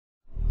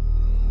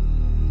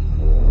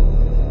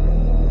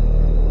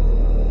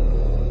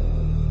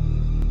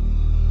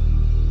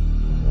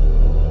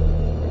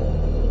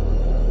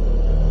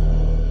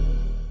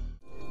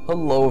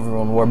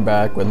everyone, we're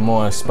back with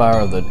more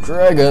Spyro the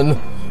Dragon,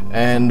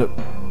 and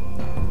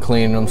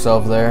cleaning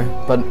himself there,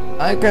 but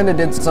I kinda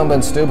did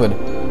something stupid.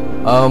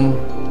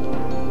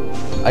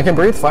 I can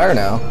breathe fire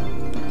now.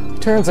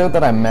 Turns out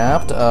that I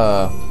mapped,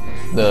 on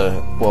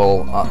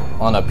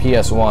a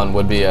PS1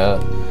 would be a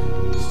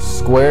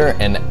square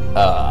and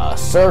a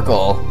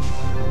circle,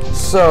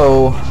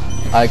 so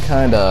I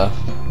kinda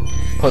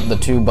put the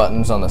two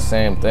buttons on the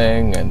same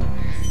thing, and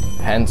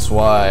hence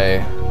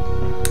why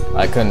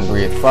I couldn't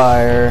breathe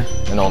fire,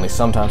 and only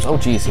sometimes. Oh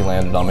jeez, he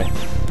landed on me.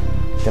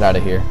 Get out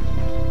of here.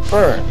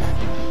 Burn!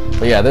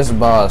 But yeah, this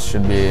boss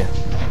should be a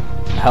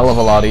hell of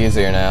a lot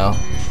easier now.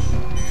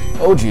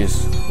 Oh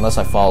jeez, unless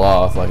I fall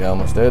off like I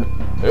almost did.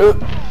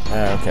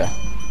 Okay.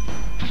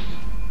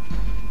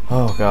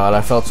 Oh god,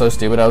 I felt so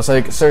stupid. I was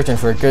like searching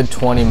for a good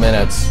 20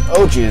 minutes.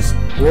 Oh jeez,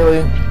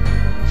 really?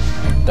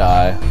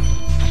 Die.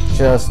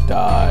 Just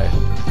die.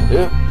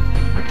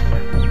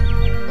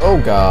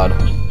 Oh god,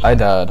 I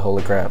died,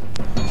 holy crap.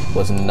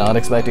 Was not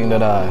expecting to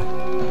die.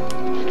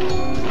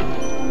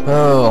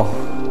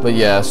 Oh, but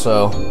yeah,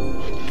 so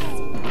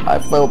I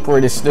felt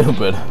pretty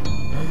stupid.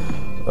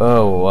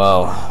 Oh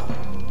wow.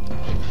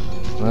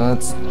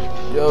 That's,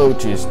 oh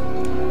jeez.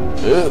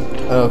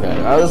 Okay,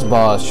 now this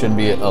boss should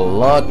be a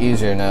lot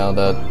easier now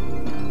that,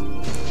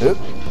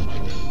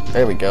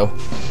 there we go.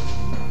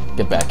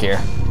 Get back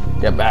here.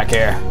 Get back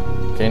here.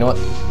 Okay, you know what?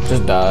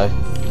 Just die.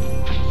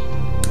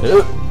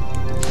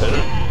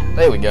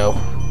 There we go.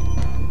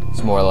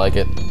 It's more like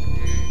it.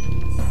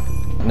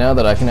 Now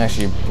that I can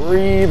actually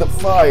breathe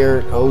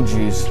fire, oh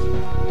jeez.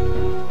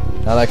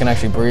 Now that I can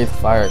actually breathe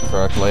fire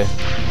correctly,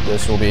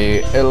 this will be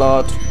a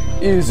lot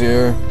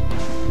easier.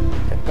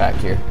 Get back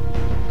here.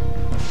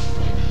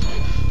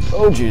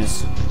 Oh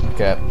jeez.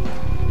 Okay.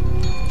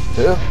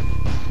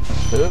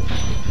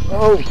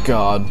 Oh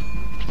god.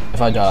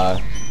 If I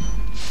die.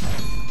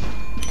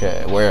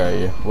 Okay, where are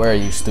you? Where are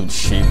you, stupid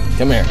sheep?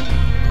 Come here.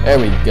 There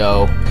we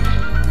go.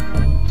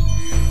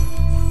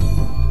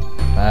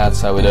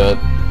 That's how we do it.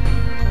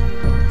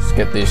 Let's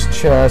get these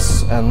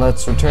chests and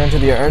let's return to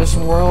the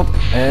artisan world,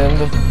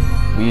 and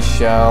we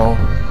shall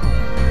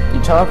be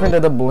talking to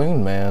the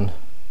balloon man.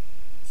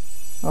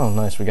 Oh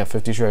nice, we got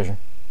 50 treasure.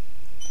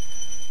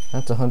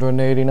 That's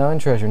 189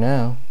 treasure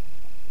now.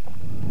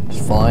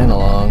 Just flying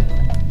along.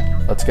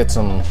 Let's get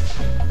some.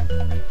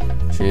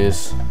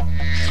 Jeez.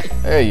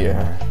 There you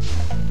are.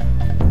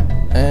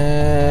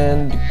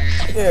 And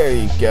there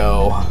you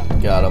go.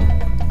 Got him.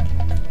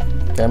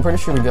 Okay, I'm pretty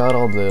sure we got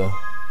all the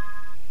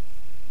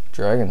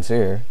dragons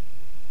here.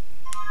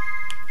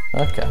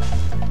 Okay.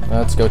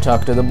 Let's go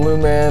talk to the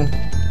balloon man,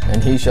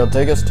 and he shall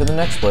take us to the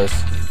next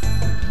place.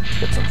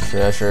 Get some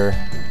treasure.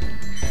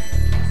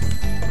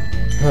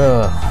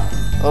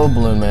 Oh,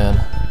 balloon man.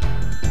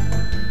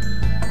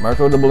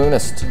 Marco the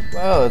balloonist.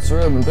 Wow, it's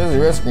really been busy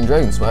rescuing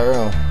dragons,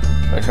 Spyro.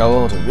 I shall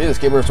go to the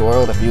Peacekeeper's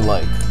world if you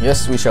like.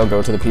 Yes, we shall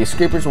go to the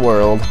Peacekeeper's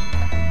world.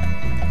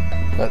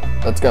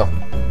 Let's go.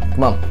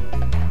 Come on.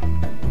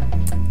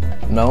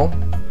 No?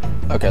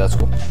 Okay, that's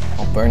cool.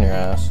 I'll burn your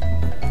ass.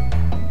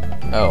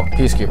 Oh,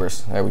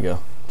 Peacekeepers. There we go.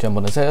 Jump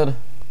on his head.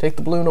 Take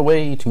the balloon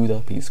away to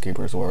the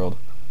Peacekeeper's world.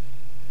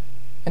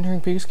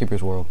 Entering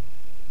Peacekeeper's world.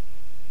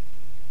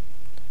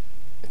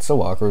 It's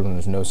so awkward when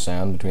there's no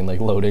sound between like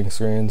loading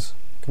screens.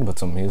 Could put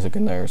some music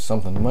in there or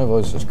something. My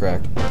voice just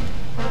cracked.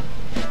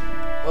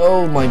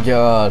 Oh my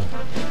god.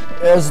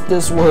 As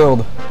this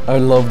world. I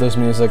love this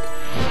music.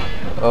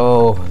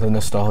 Oh, the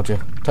nostalgia.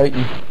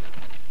 Titan.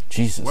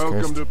 Jesus Christ.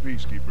 Welcome to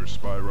Peacekeepers,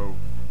 Spyro.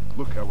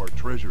 Look how our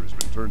treasure has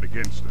been turned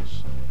against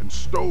us and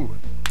stolen.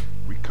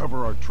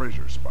 Recover our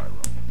treasure,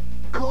 Spyro.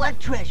 Collect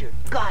treasure.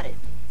 Got it.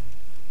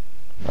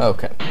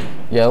 Okay.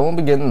 Yeah, I won't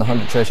be getting the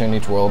 100 treasure in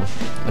each world.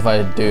 If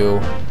I do,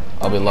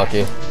 I'll be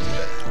lucky.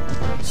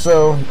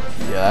 So,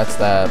 yeah, that's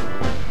that.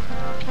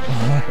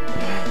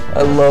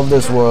 I love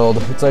this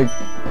world. It's like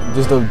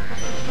just a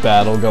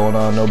battle going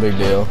on, no big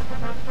deal.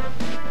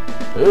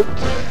 Oop,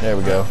 there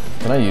we go.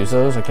 Can I use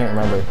those? I can't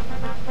remember.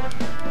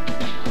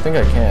 I think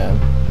I can.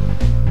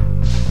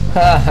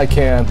 Ha, I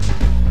can.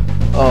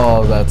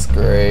 Oh, that's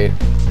great.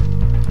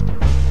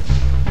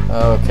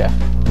 Okay.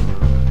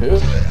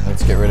 Oop,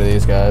 let's get rid of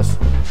these guys.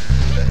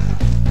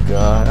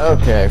 God.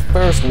 Okay,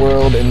 first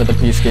world into the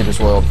Peacekeeper's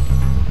world.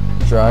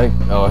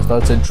 Oh, I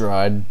thought it said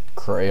dried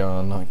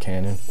crayon, not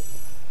canyon.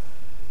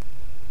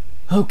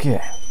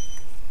 Okay.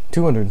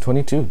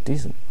 222,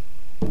 decent.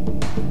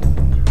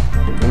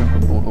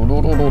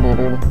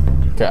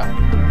 Okay.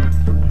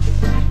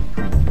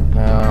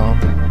 Now,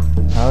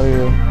 how do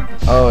you...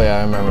 Oh yeah,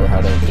 I remember how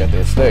to get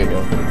this. There you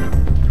go.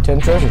 10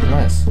 treasure,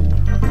 nice.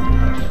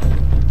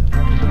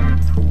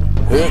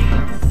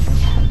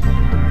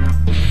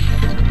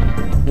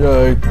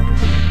 Yay.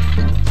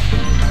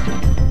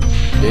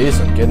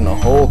 Decent, getting a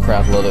whole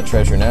crap load of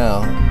treasure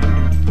now.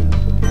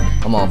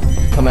 Come on,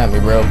 come at me,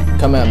 bro.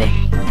 Come at me.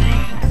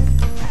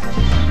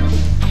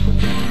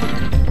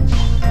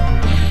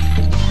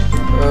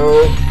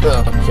 Oh,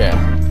 okay.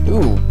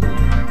 Ooh.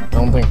 I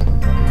don't think.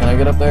 Can I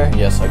get up there?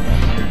 Yes, I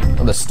can.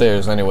 Well, the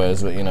stairs,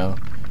 anyways, but you know.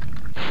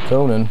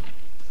 Conan.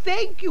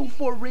 Thank you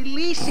for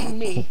releasing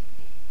me.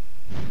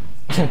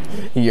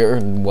 You're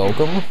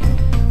welcome.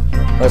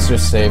 Let's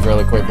just save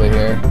really quickly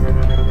here.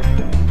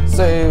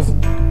 Save.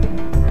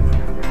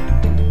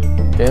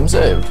 Game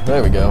saved.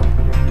 There we go.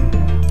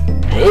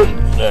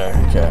 There,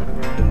 okay.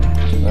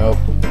 Nope.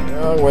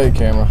 Wrong way,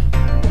 camera.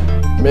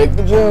 Make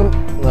the jump.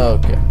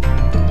 Okay.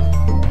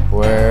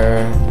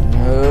 Where?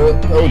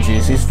 Oh,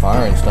 jeez, he's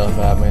firing stuff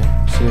at me.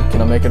 See,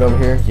 can I make it over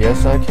here?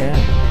 Yes, I can.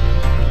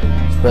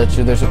 Bet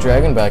you there's a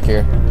dragon back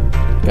here.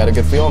 Got a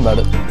good feeling about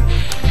it.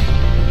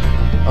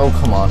 Oh,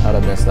 come on, how'd I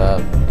miss that?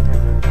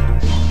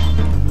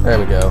 There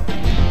we go.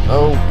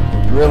 Oh,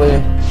 really?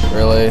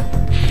 Really?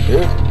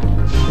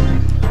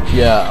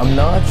 Yeah, I'm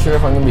not sure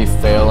if I'm gonna be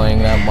failing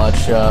that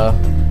much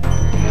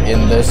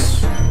in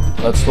this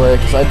Let's Play,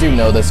 because I do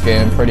know this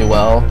game pretty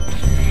well.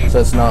 So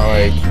it's not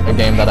like a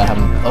game that I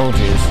haven't, oh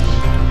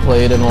jeez,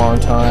 played in a long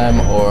time,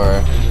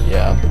 or,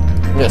 yeah.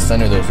 Yes, I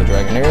knew there was a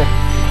dragon here.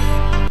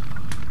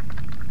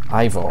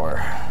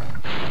 Ivor.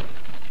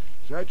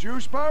 Is that you,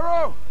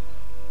 Spyro?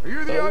 Are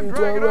you the young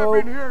dragon I've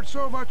been hearing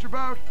so much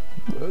about?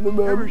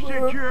 Ever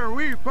since you're a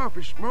wee puff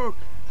of smoke,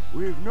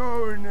 we've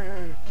known,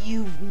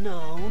 You've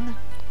known?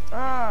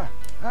 I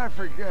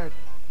forget.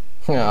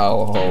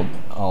 I'll hold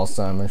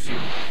Alzheimer's.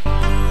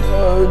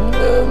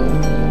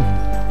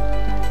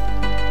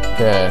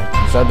 Okay,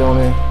 is that the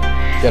only?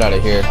 Get out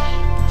of here.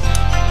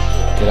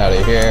 Get out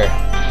of here.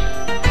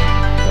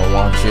 Don't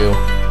want you.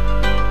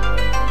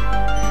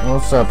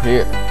 What's up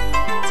here?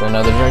 Is there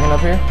another dragon up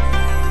here?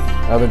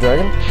 Another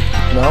dragon?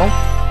 No?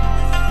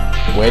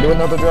 Way to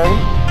another dragon?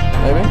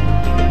 Maybe?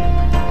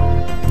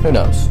 Who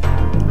knows?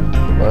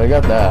 Well, I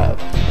got that.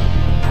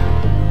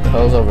 The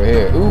hell's over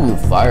here? Ooh,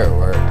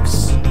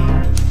 fireworks.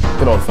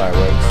 Good old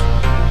fireworks.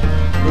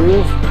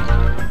 Ooh.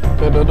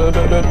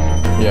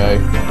 Yay.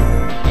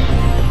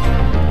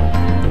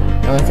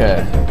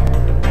 Okay.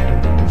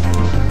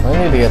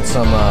 I need to get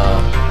some,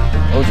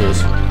 oh jeez.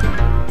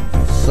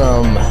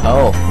 Some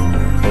health.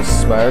 This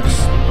Sparks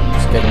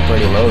is getting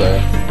pretty low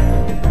there.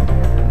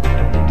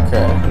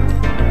 Okay.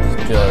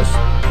 Just.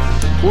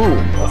 Ooh.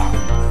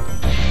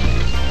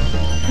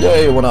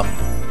 Yay, one up.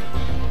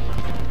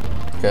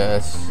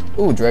 Okay.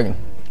 Ooh, dragon.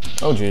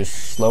 Oh jeez,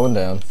 slowing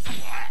down.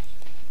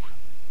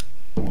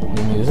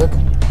 New music?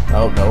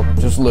 Oh, no,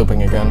 just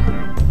looping again.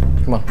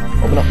 Come on,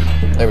 open up.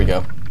 There we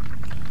go.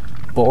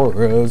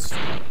 Forest.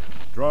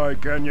 Dry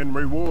Canyon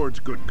rewards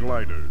good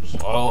gliders.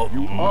 Oh,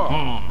 You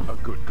are a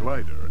good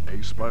glider, eh,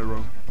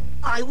 Spyro?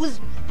 I was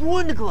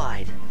born to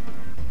glide.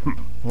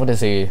 what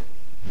is he?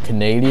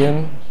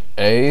 Canadian?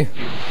 Eh?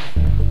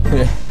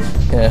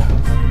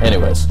 Yeah.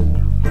 Anyways.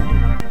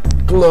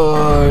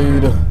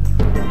 Glide.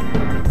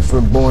 We're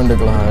born to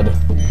glide.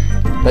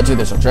 Bet you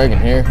there's a dragon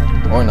here.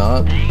 Or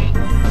not.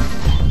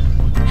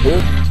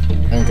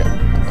 Okay.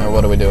 Now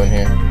what are we doing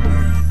here?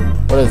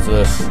 What is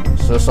this?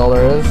 Is this all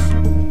there is?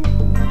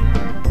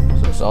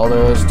 Is this all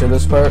there is to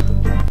this part?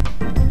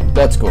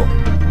 That's cool.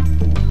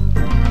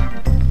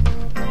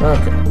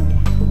 Okay.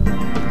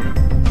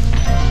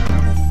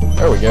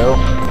 There we go.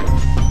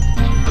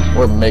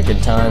 We're making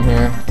time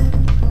here.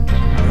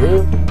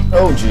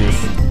 Oh jeez.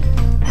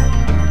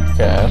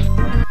 Okay.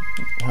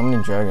 How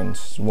many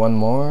dragons? One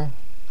more?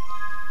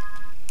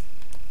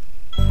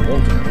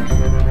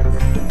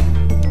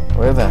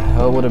 Where the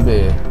hell would it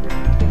be?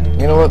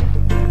 You know what?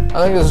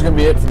 I think this is gonna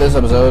be it for this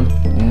episode.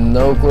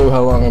 No clue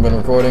how long I've been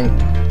recording,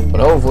 but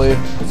hopefully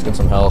let's get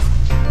some health.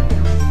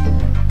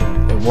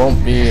 It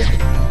won't be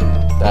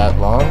that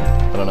long.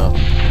 I don't know.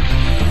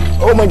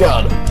 Oh my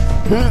god!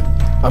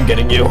 I'm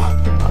getting you.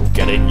 I'm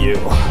getting you.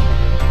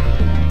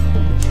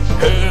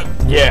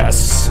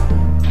 Yes.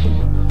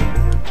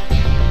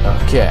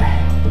 Okay.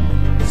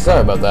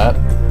 Sorry about that.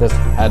 Just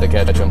had to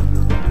catch him.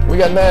 We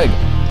got Meg.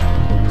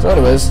 So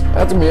anyways,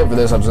 that's gonna be it for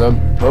this episode.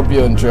 Hope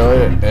you enjoy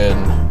it,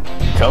 and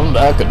come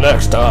back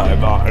next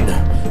time on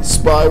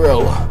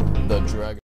Spyro the Dragon.